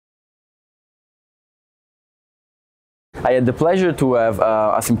I had the pleasure to have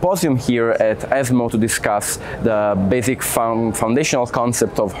a symposium here at ESMO to discuss the basic foundational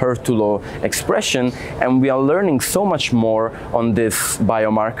concept of HER2-low expression, and we are learning so much more on this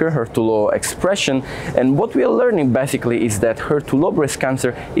biomarker, HER2-low expression. And what we are learning basically is that HER2-low breast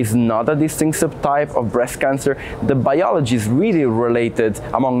cancer is not a distinct subtype of breast cancer. The biology is really related,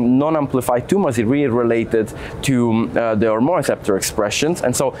 among non-amplified tumors, is really related to the hormone receptor expressions.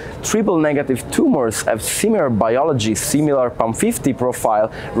 And so triple-negative tumors have similar biology, similar PAM50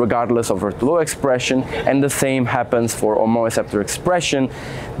 profile regardless of HER2-low expression, and the same happens for hormone receptor expression.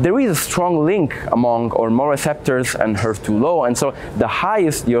 There is a strong link among hormone receptors and HER2-low, and so the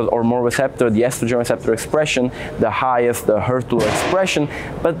highest your hormone receptor, the estrogen receptor expression, the highest the HER2-low expression,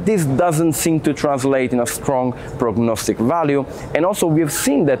 but this doesn't seem to translate in a strong prognostic value. And also we've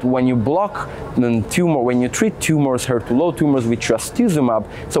seen that when you block the tumor, when you treat tumors, HER2-low tumors with Trastuzumab,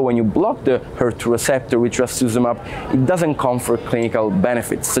 so when you block the HER2 receptor with Trastuzumab, it doesn't confer clinical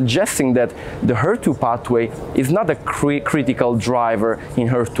benefits, suggesting that the HER2 pathway is not a critical driver in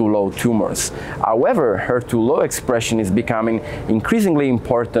HER2-low tumors. However, HER2-low expression is becoming increasingly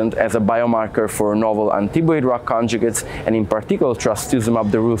important as a biomarker for novel antibody-drug conjugates, and in particular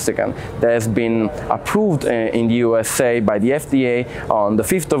Trastuzumab deruxtecan, that has been approved in the USA by the FDA on the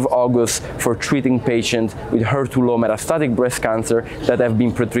 5th of August for treating patients with HER2-low metastatic breast cancer that have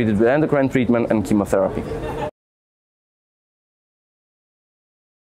been pretreated with endocrine treatment and chemotherapy.